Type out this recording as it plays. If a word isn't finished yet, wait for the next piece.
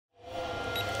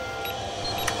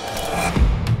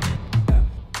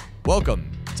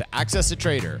Welcome to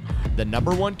AccessATrader, the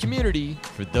 #1 community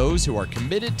for those who are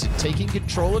committed to taking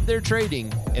control of their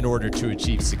trading in order to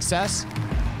achieve success,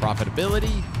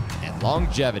 profitability, and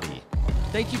longevity.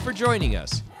 Thank you for joining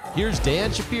us. Here's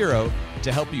Dan Shapiro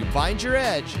to help you find your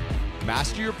edge,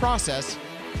 master your process,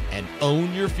 and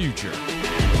own your future.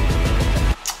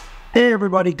 Hey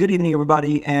everybody, good evening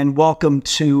everybody, and welcome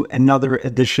to another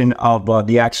edition of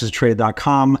the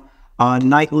AccessATrader.com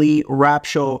nightly wrap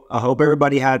show. I hope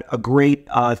everybody had a great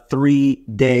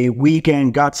 3-day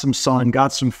weekend, got some sun,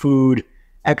 got some food,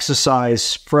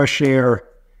 exercise, fresh air.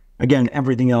 Again,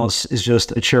 everything else is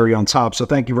just a cherry on top. So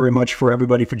thank you very much for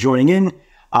everybody for joining in.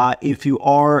 If you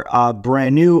are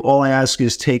brand new, all I ask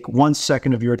is take 1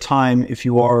 second of your time. If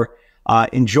you are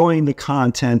enjoying the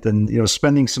content and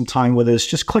spending some time with us,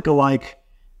 just click a like,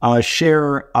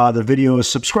 share the video,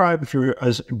 subscribe if you're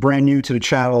brand new to the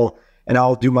channel, and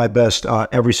I'll do my best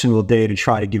every single day to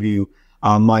try to give you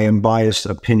my unbiased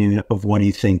opinion of what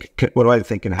I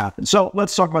think can happen. So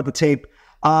let's talk about the tape.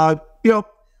 A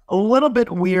little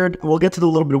bit weird. We'll get to the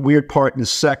little bit weird part in a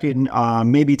second.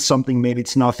 Maybe it's something, maybe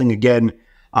it's nothing. Again,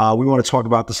 we want to talk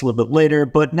about this a little bit later,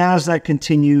 but NASDAQ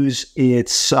continues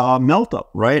its melt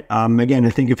up, right? Again, I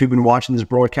think if you've been watching this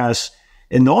broadcast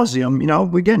ad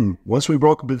nauseum, again, once we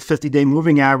broke the 50-day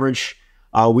moving average,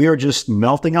 we are just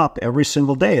melting up every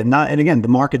single day. And again, the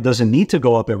market doesn't need to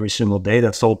go up every single day.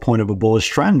 That's the whole point of a bullish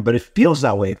trend, but it feels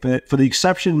that way. For the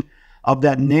exception of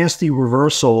that nasty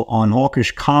reversal on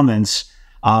hawkish comments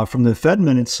from the Fed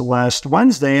minutes last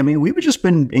Wednesday, I mean, we've just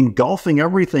been engulfing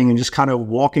everything and just kind of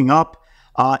walking up.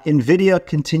 NVIDIA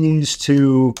continues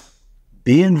to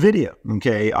be NVIDIA.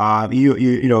 Okay,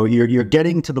 you're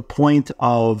getting to the point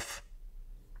of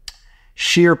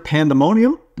sheer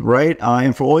pandemonium, right?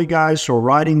 And for all you guys who are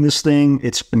riding this thing,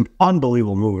 it's an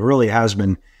unbelievable move. It really has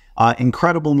been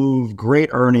incredible move. Great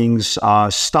earnings,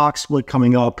 stock split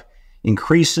coming up,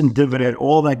 increase in dividend,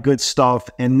 all that good stuff,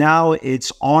 and now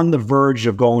it's on the verge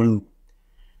of going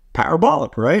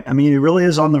parabolic, right? I mean, it really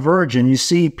is on the verge, and you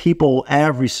see people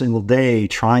every single day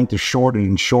trying to short it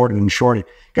and short it and short it.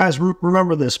 Guys,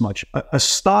 remember this much: a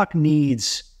stock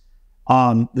needs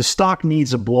the stock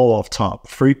needs a blow off top.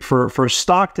 For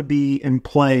stock to be in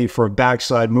play for a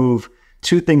backside move,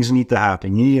 two things need to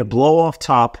happen. You need a blow off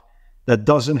top that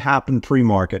doesn't happen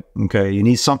pre-market. Okay, you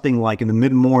need something like in the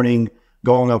mid morning,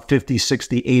 going up 50,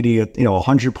 60, 80,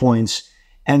 100 points,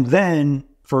 and then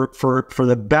for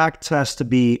the back test to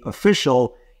be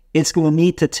official, it's going to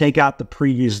need to take out the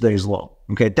previous day's low.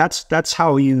 Okay, that's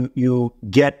how you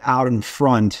get out in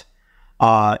front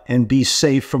and be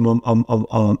safe from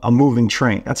a moving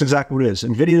train. That's exactly what it is.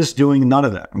 NVIDIA's doing none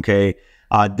of that. Okay,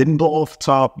 didn't blow off the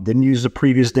top, didn't use the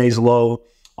previous day's low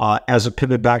as a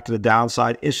pivot back to the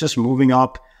downside. It's just moving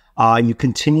up. You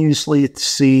continuously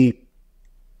see.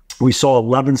 We saw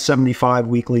 1175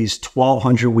 weeklies,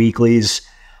 1200 weeklies.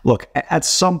 Look, at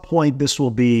some point, this will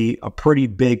be a pretty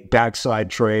big backside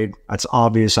trade. That's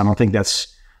obvious. I don't think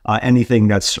that's anything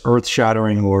that's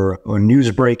earth-shattering or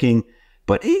news-breaking.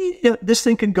 But this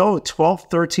thing can go 12,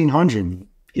 1300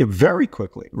 very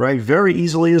quickly, right? Very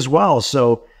easily as well.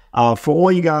 So for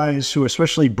all you guys who are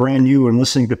especially brand new and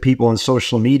listening to people on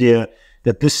social media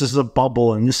that this is a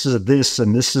bubble and this is this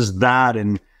and this is that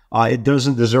and it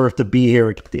doesn't deserve to be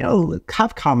here,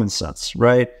 have common sense,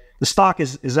 right? The stock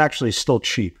is actually still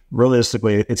cheap.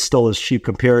 Realistically, it still is cheap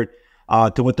compared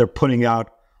to what they're putting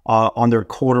out on their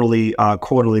quarterly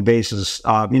basis.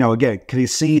 Again, can you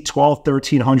see 12,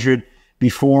 1300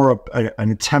 before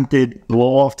an attempted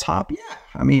blow off top? Yeah,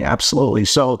 I mean, absolutely.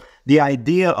 So the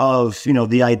idea of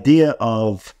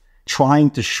trying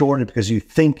to short it because you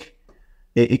think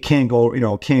it can't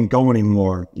go, can't go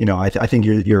anymore. I think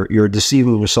you're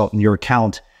deceiving yourself, and your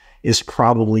account is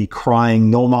probably crying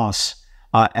no mas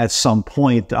at some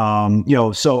point.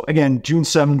 So again, June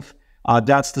 7th,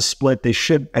 that's the split. They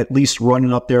should at least run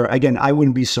it up there. Again, I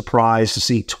wouldn't be surprised to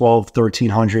see 12,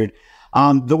 1300.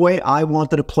 The way I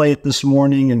wanted to play it this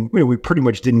morning, and we pretty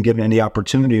much didn't give it any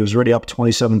opportunity. It was already up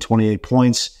 27, 28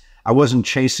 points. I wasn't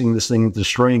chasing this thing into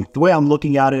strength. The way I'm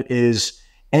looking at it is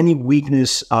any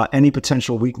weakness, any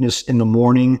potential weakness in the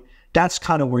morning, that's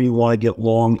kind of where you want to get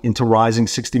long into rising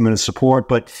 60-minute support.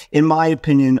 But in my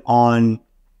opinion, on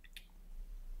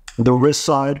the risk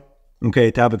side,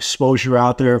 okay, to have exposure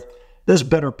out there, there's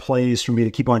better plays for me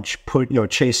to keep on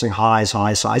chasing highs.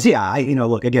 Yeah,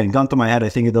 look, again, gun to my head, I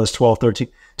think of those 12,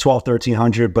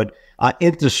 1300, but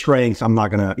into strength, I'm not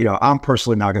going to, I'm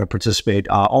personally not going to participate.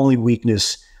 Only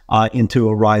weakness into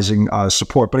a rising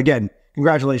support. But again,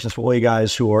 congratulations for all you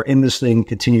guys who are in this thing,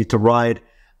 continue to ride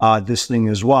this thing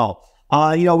as well.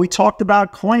 We talked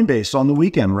about Coinbase on the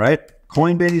weekend, right?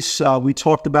 Coinbase, we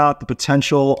talked about the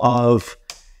potential of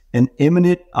an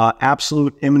imminent,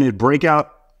 absolute imminent breakout,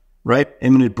 right?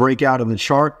 Imminent breakout of the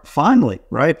chart. Finally,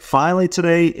 right? Finally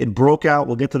today, it broke out.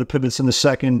 We'll get to the pivots in a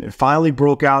second. It finally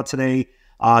broke out today.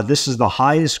 This is the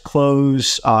highest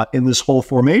close in this whole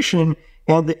formation.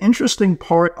 And the interesting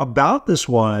part about this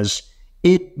was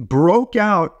it broke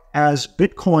out as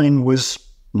Bitcoin was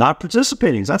not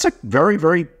participating. So that's a very,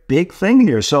 very big thing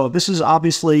here. So this is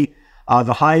obviously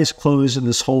the highest close in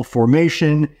this whole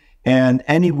formation, and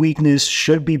any weakness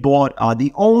should be bought.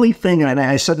 The only thing, and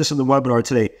I said this in the webinar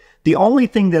today, the only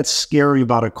thing that's scary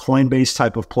about a Coinbase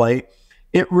type of play,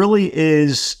 it really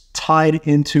is tied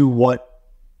into what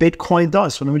Bitcoin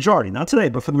does for the majority, not today,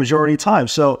 but for the majority of time.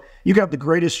 So you have the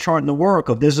greatest chart in the world.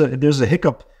 If there's a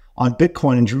hiccup on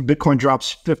Bitcoin and Bitcoin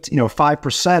drops 5%,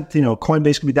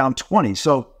 Coinbase can be down 20.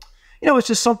 So, it's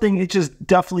just something, it's just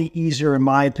definitely easier, in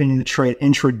my opinion, to trade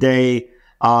intraday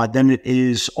than it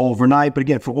is overnight. But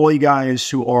again, for all you guys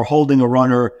who are holding a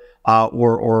runner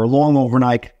or long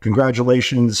overnight,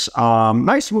 congratulations.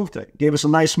 Nice move today. Gave us a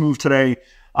nice move today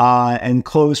and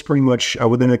closed pretty much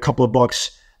within a couple of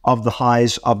bucks of the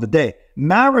highs of the day.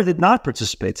 Mara did not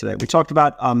participate today. We talked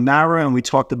about Mara and we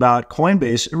talked about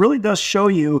Coinbase. It really does show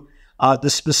you the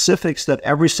specifics that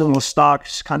every single stock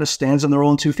kind of stands on their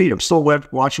own 2 feet. I'm still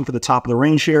watching for the top of the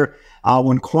range here.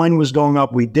 When coin was going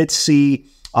up, we did see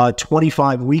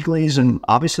 25 weeklies, and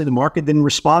obviously the market didn't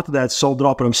respond to that, sold it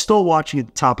off, but I'm still watching at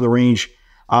the top of the range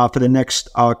for the next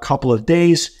couple of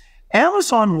days.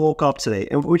 Amazon woke up today,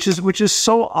 which is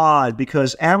so odd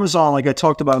because Amazon, like I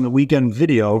talked about in the weekend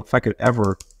video, if I could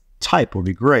ever type would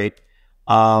be great.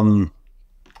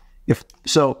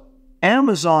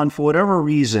 Amazon, for whatever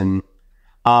reason,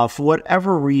 it's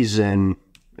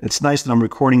nice that I'm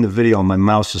recording the video and my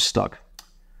mouse is stuck.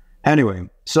 Anyway,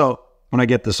 so when I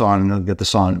get this on, I'll get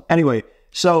this on. Anyway,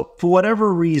 so for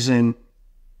whatever reason,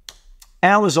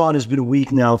 Amazon has been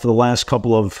weak now for the last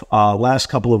couple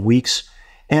of weeks.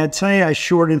 And today I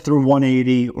shorted through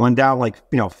 180, went down like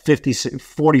 50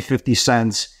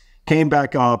 cents, came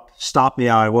back up, stopped me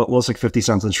out. Well, it was like 50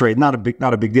 cents in the trade. Not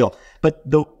a big deal. But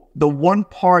the one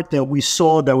part that we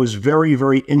saw that was very,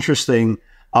 very interesting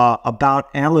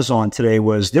about Amazon today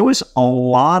was there was a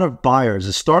lot of buyers.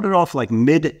 It started off like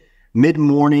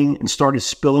mid-morning and started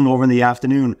spilling over in the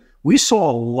afternoon. We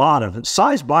saw a lot of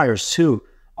size buyers too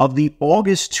of the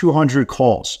August 200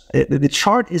 calls. The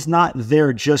chart is not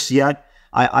there just yet.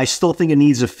 I still think it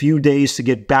needs a few days to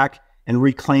get back and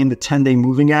reclaim the 10-day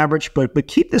moving average. But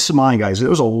keep this in mind, guys. There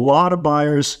was a lot of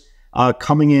buyers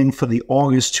coming in for the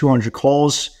August 200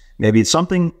 calls. Maybe it's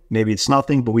something, maybe it's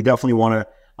nothing, but we definitely want to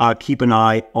keep an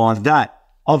eye on that.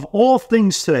 Of all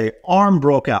things today, ARM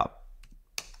broke out.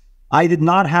 I did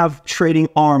not have trading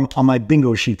ARM on my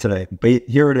bingo sheet today, but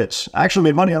here it is. I actually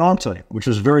made money on ARM today, which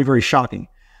was very, very shocking.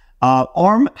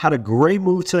 ARM had a great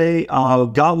move today,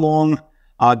 got long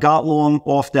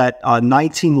off that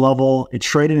 19 level. It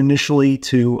traded initially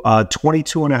to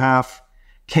 22.5,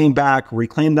 came back,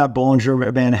 reclaimed that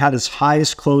Bollinger Band, had its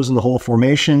highest close in the whole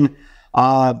formation.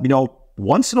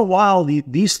 Once in a while,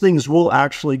 these things will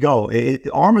actually go.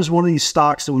 ARM is one of these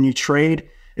stocks that when you trade,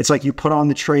 it's like you put on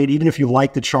the trade, even if you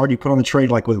like the chart, you put on the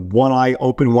trade like with one eye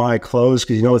open, one eye closed,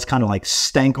 because it's kind of like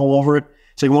stank all over it.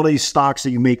 It's like one of these stocks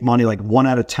that you make money like 1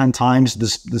 out of 10 times,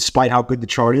 despite how good the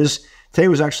chart is. Today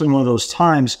was actually one of those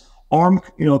times. ARM,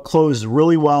 closed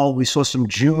really well. We saw some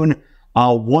June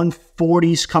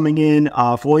 140s coming in.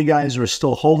 For all you guys who are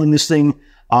still holding this thing,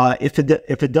 if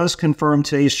it does confirm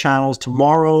today's channels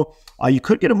tomorrow, you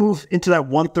could get a move into that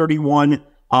 131,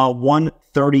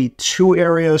 132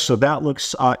 area. So that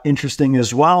looks interesting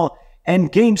as well.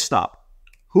 And GameStop,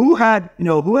 who had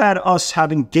us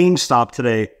having GameStop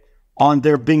today on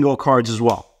their bingo cards as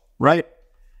well, right?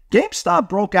 GameStop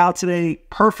broke out today,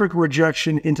 perfect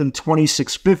rejection into the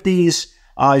 2650s.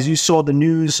 As you saw the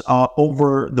news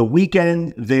over the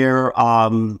weekend,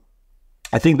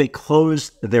 I think they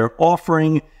closed their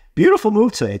offering. Beautiful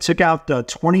move today. It took out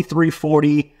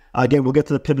 2340. Again, we'll get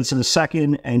to the pivots in a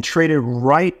second, and traded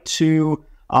right to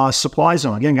supply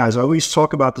zone. Again, guys, I always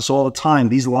talk about this all the time.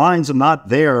 These lines are not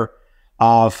there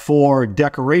for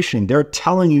decoration. They're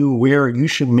telling you where you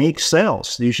should make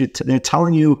sales. They're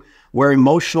telling you where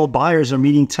emotional buyers are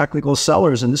meeting technical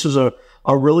sellers, and this was a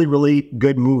really, really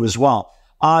good move as well.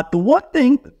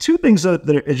 Two things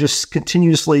that are just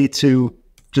continuously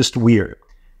just weird.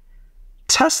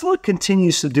 Tesla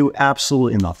continues to do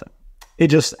absolutely nothing. It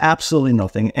just absolutely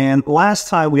nothing. And last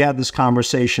time we had this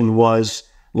conversation was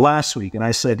last week, and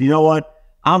I said, you know what?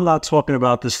 I'm not talking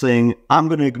about this thing. I'm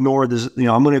going to ignore this.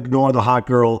 I'm going to ignore the hot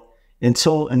girl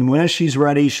and when she's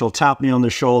ready, she'll tap me on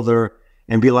the shoulder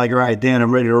and be like, all right, Dan,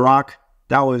 I'm ready to rock.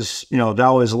 That was, that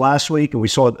was last week, and we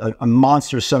saw a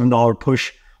monster $7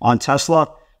 push on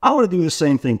Tesla. I want to do the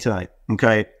same thing tonight.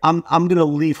 Okay, I'm going to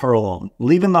leave her alone,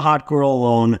 leaving the hot girl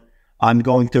alone. I'm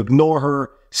going to ignore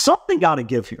her. Something got to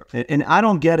give here, and I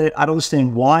don't get it. I don't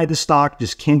understand why the stock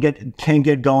just can't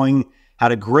get going.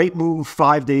 Had a great move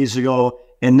 5 days ago,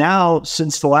 and now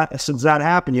since that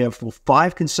happened, you have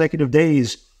 5 consecutive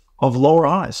days of lower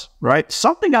highs. Right?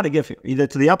 Something got to give here, either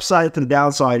to the upside or to the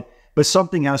downside, but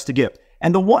something has to give.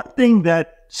 And the one thing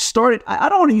that started, I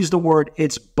don't want to use the word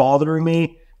it's bothering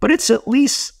me, but it's at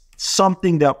least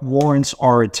something that warrants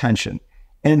our attention.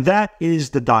 And that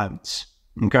is the diamonds.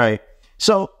 Okay.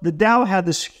 So the Dow had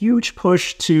this huge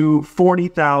push to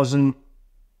 40,000.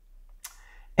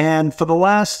 And for the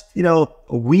last, a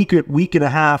week and a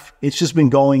half, it's just been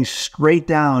going straight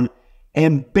down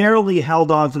and barely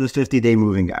held on to the 50-day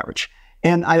moving average.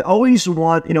 And I always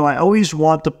want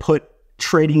to put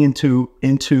trading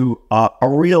into a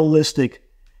realistic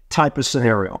type of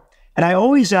scenario. And I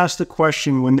always ask the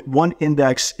question when one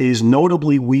index is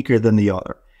notably weaker than the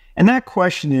other. And that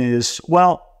question is,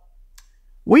 well,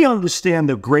 we understand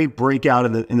the great breakout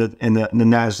in the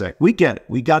NASDAQ. We get it.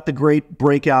 We got the great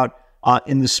breakout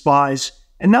in the SPYs.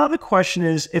 And now the question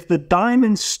is, if the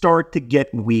diamonds start to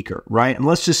get weaker, right? And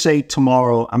let's just say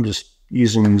tomorrow, I'm just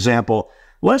using an example,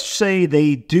 let's say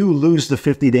they do lose the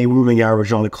 50-day moving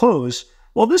average on the close.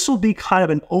 Well, this will be kind of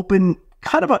an open,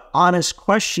 kind of an honest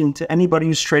question to anybody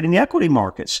who's trading the equity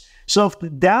markets. So if the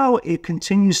Dow, it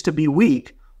continues to be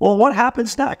weak, well, what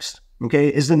happens next? Okay,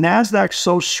 is the NASDAQ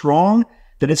so strong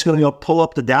that it's going to go pull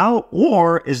up the Dow,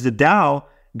 or is the Dow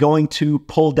going to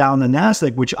pull down the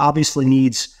NASDAQ, which obviously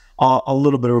needs a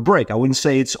little bit of a break? I wouldn't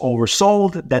say it's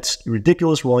oversold. That's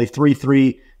ridiculous. We're only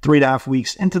 3.5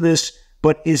 weeks into this.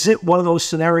 But is it one of those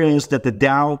scenarios that the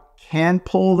Dow can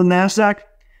pull the NASDAQ?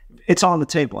 It's on the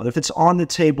table. And if it's on the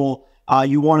table,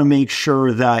 you want to make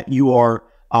sure that you are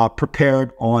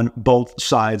prepared on both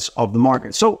sides of the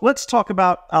market. So let's talk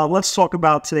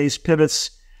about today's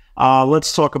pivots.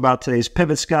 Let's talk about today's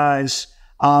pivots, guys.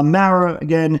 Mara,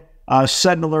 again,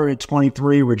 set an alert at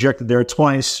 23, rejected there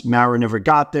twice. Mara never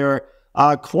got there.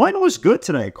 Coin was good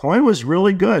today. Coin was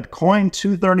really good. Coin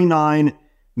 239,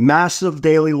 massive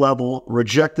daily level,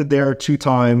 rejected there 2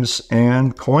 times,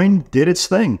 and Coin did its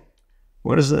thing.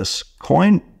 What is this?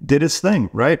 Coin did its thing,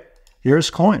 right?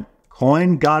 Here's Coin.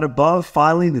 Coin got above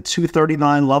finally the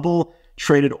 239 level,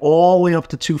 traded all the way up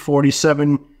to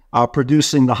 247,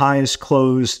 producing the highest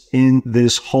close in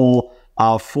this whole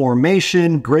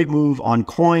formation. Great move on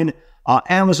Coin.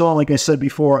 Amazon, like I said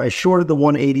before, I shorted the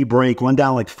 180 break, went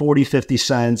down like 40, 50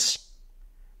 cents.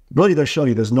 Really does show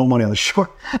you there's no money on the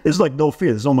short. There's like no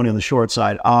fear. There's no money on the short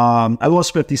side. I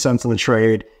lost 50 cents on the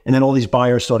trade, and then all these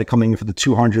buyers started coming in for the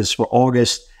 200s for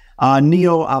August.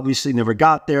 NEO obviously never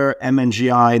got there.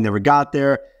 MNGI never got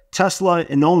there. Tesla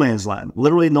in no man's land,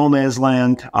 literally no man's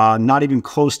land, not even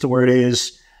close to where it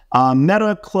is.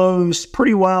 Meta closed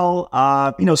pretty well.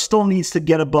 Still needs to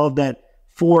get above that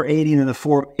 480 and the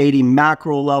 480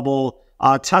 macro level.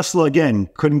 Tesla, again,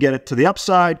 couldn't get it to the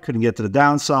upside, couldn't get to the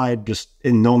downside, just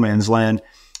in no man's land.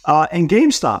 And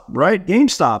GameStop, right?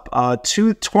 GameStop,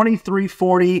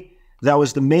 223.40. That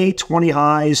was the May 20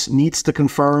 highs, needs to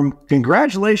confirm.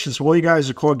 Congratulations for all you guys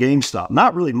who call GameStop.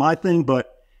 Not really my thing,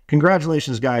 but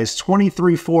congratulations, guys.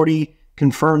 23.40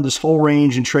 confirmed this whole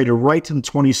range and traded right to the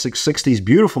 2660s.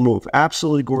 Beautiful move.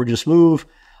 Absolutely gorgeous move.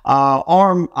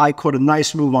 ARM, I caught a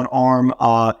nice move on ARM.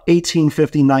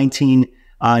 1850.19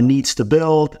 needs to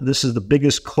build. This is the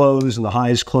biggest close and the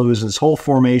highest close in this whole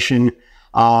formation.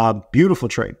 Beautiful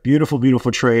trade. Beautiful,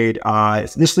 beautiful trade.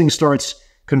 If this thing starts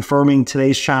confirming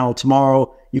today's channel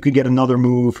tomorrow, you could get another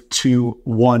move to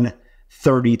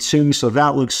 132. So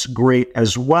that looks great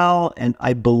as well. And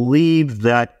I believe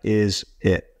that is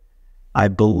it. I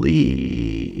believe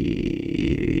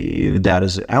that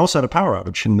is it. I also had a power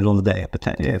outage in the middle of the day.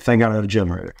 Thank God I had a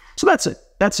generator. So that's it.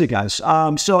 That's it, guys.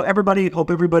 So everybody,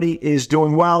 hope everybody is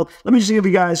doing well. Let me just give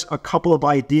you guys a couple of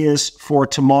ideas for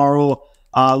tomorrow.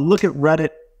 Look at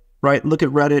Reddit, right? Look at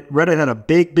Reddit. Reddit had a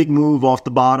big, big move off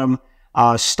the bottom.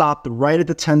 Stopped right at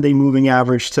the 10-day moving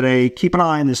average today. Keep an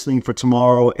eye on this thing for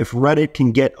tomorrow. If Reddit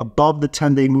can get above the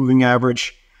 10-day moving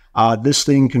average, this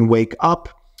thing can wake up.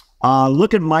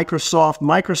 Look at Microsoft.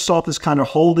 Microsoft is kind of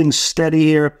holding steady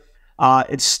here.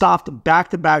 It stopped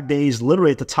back-to-back days,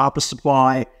 literally at the top of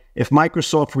supply. If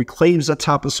Microsoft reclaims that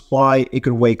top of supply, it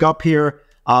could wake up here.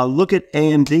 Look at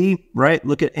AMD, right?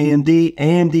 Look at AMD.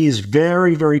 AMD is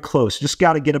very, very close. Just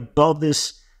got to get above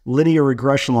this linear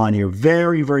regression line here.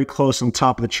 Very, very close on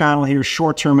top of the channel here.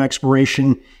 Short-term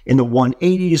expiration in the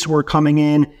 180s we're coming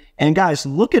in. And guys,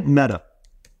 look at Meta.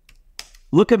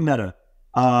 Look at Meta.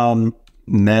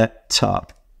 Meta.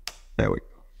 There we go.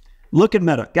 Look at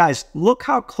Meta. Guys, look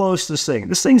how close this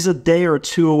thing's a day or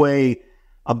two away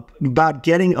about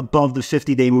getting above the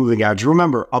 50-day moving average.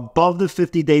 Remember, above the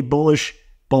 50-day bullish,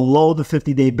 below the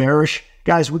 50-day bearish.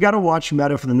 Guys, we got to watch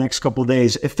Meta for the next couple of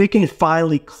days. If it can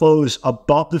finally close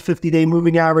above the 50-day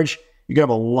moving average, you're going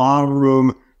to have a lot of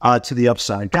room to the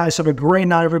upside. Guys, have a great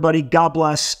night, everybody. God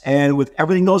bless. And with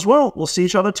everything goes well, we'll see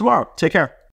each other tomorrow. Take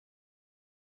care.